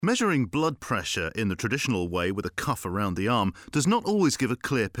Measuring blood pressure in the traditional way with a cuff around the arm does not always give a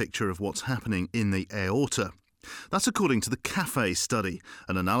clear picture of what's happening in the aorta. That's according to the CAFE study,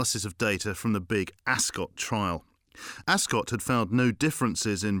 an analysis of data from the big ASCOT trial. ASCOT had found no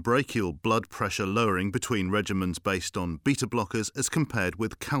differences in brachial blood pressure lowering between regimens based on beta blockers as compared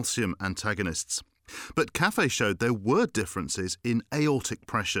with calcium antagonists. But CAFE showed there were differences in aortic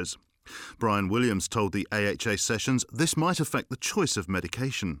pressures. Brian Williams told the AHA sessions this might affect the choice of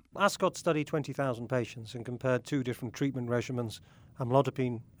medication. ASCOT studied 20,000 patients and compared two different treatment regimens,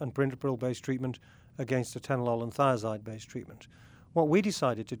 amlodipine and perindopril-based treatment against atenolol and thiazide-based treatment. What we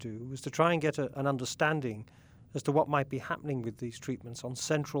decided to do was to try and get an understanding as to what might be happening with these treatments on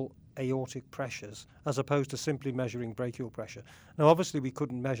central aortic pressures, as opposed to simply measuring brachial pressure. Now, obviously, we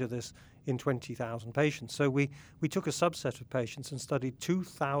couldn't measure this in 20,000 patients, so we took a subset of patients and studied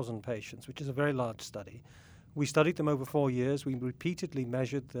 2,000 patients, which is a very large study. We studied them over 4 years. We repeatedly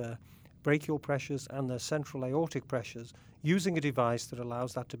measured their brachial pressures and their central aortic pressures using a device that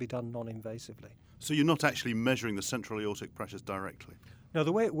allows that to be done non-invasively. So you're not actually measuring the central aortic pressures directly? Now,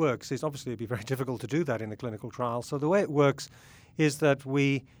 the way it works is, obviously, it'd be very difficult to do that in a clinical trial. So the way it works is that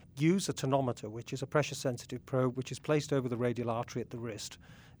we use a tonometer, which is a pressure-sensitive probe, which is placed over the radial artery at the wrist.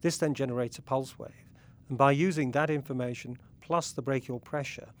 This then generates a pulse wave. And by using that information plus the brachial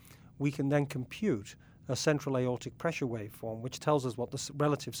pressure, we can then compute a central aortic pressure waveform, which tells us what the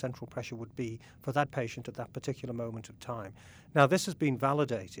relative central pressure would be for that patient at that particular moment of time. Now, this has been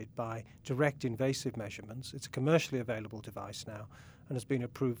validated by direct invasive measurements. It's a commercially available device now and has been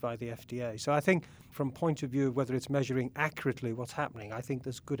approved by the FDA. So I think from point of view of whether it's measuring accurately what's happening, I think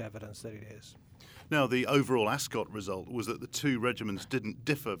there's good evidence that it is. Now, the overall ASCOT result was that the two regimens didn't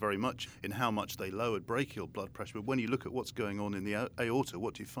differ very much in how much they lowered brachial blood pressure. But when you look at what's going on in the aorta,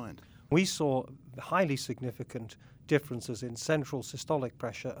 what do you find? We saw highly significant differences in central systolic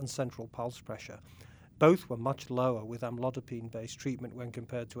pressure and central pulse pressure. Both were much lower with amlodipine-based treatment when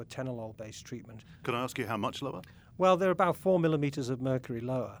compared to atenolol-based treatment. Can I ask you how much lower? Well, they're about 4 millimeters of mercury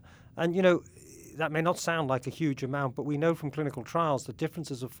lower. And, that may not sound like a huge amount, but we know from clinical trials that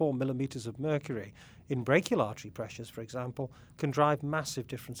differences of 4 millimeters of mercury in brachial artery pressures, for example, can drive massive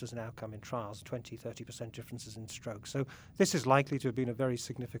differences in outcome in trials, 20-30% differences in stroke. So this is likely to have been a very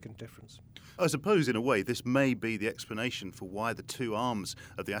significant difference. I suppose, in a way, this may be the explanation for why the two arms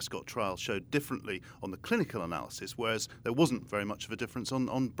of the ASCOT trial showed differently on the clinical analysis, whereas there wasn't very much of a difference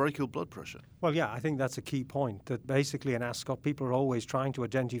on brachial blood pressure. Well, yeah, I think that's a key point, that basically in ASCOT, people are always trying to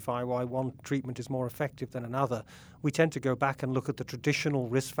identify why one treatment is more effective than another. We tend to go back and look at the traditional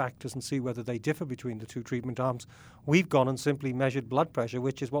risk factors and see whether they differ between the two treatment arms. We've gone and simply measured blood pressure,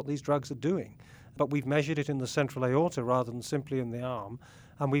 which is what these drugs are doing. But we've measured it in the central aorta rather than simply in the arm.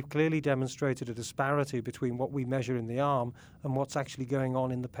 And we've clearly demonstrated a disparity between what we measure in the arm and what's actually going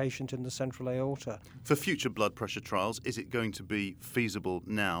on in the patient in the central aorta. For future blood pressure trials, is it going to be feasible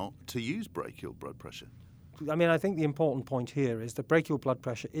now to use brachial blood pressure? I think the important point here is that brachial blood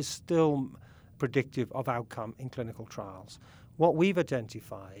pressure is still predictive of outcome in clinical trials. What we've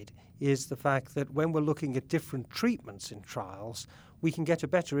identified is the fact that when we're looking at different treatments in trials, we can get a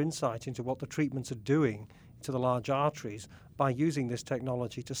better insight into what the treatments are doing to the large arteries by using this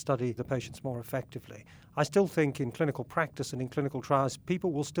technology to study the patients more effectively. I still think in clinical practice and in clinical trials,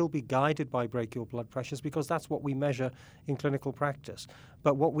 people will still be guided by brachial blood pressures because that's what we measure in clinical practice.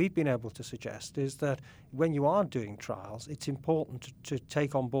 But what we've been able to suggest is that when you are doing trials, it's important to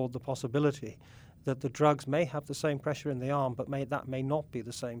take on board the possibility that the drugs may have the same pressure in the arm, but that may not be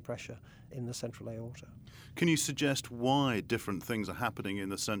the same pressure in the central aorta. Can you suggest why different things are happening in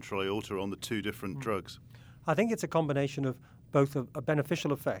the central aorta on the two different drugs? I think it's a combination of both a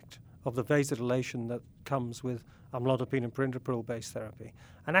beneficial effect of the vasodilation that comes with amlodipine and perindopril-based therapy,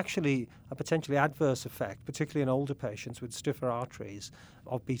 and actually a potentially adverse effect, particularly in older patients with stiffer arteries,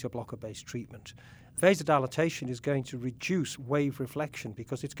 of beta blocker-based treatment. Vasodilatation is going to reduce wave reflection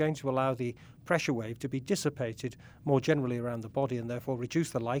because it's going to allow the pressure wave to be dissipated more generally around the body and therefore reduce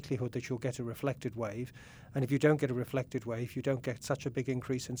the likelihood that you'll get a reflected wave. And if you don't get a reflected wave, you don't get such a big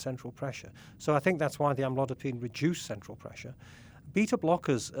increase in central pressure. So I think that's why the amlodipine reduced central pressure. Beta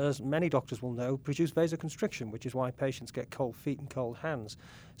blockers, as many doctors will know, produce vasoconstriction, which is why patients get cold feet and cold hands.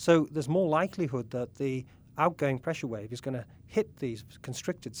 So there's more likelihood that the outgoing pressure wave is going to hit these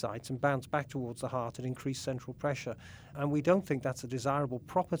constricted sites and bounce back towards the heart and increase central pressure. And we don't think that's a desirable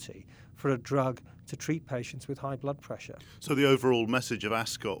property for a drug to treat patients with high blood pressure. So the overall message of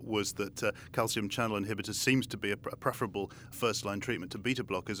ASCOT was that calcium channel inhibitors seems to be a preferable first-line treatment to beta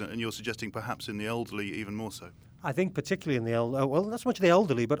blockers, and you're suggesting perhaps in the elderly even more so. I think particularly in the not so much the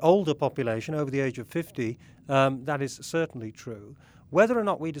elderly, but older population over the age of 50, that is certainly true. Whether or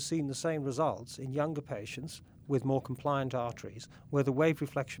not we'd have seen the same results in younger patients with more compliant arteries, where the wave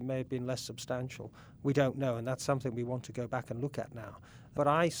reflection may have been less substantial, we don't know, and that's something we want to go back and look at now. But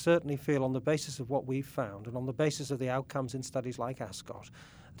I certainly feel, on the basis of what we've found and on the basis of the outcomes in studies like ASCOT,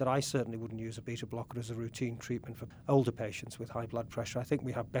 that I certainly wouldn't use a beta blocker as a routine treatment for older patients with high blood pressure. I think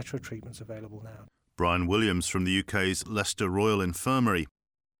we have better treatments available now. Brian Williams from the UK's Leicester Royal Infirmary.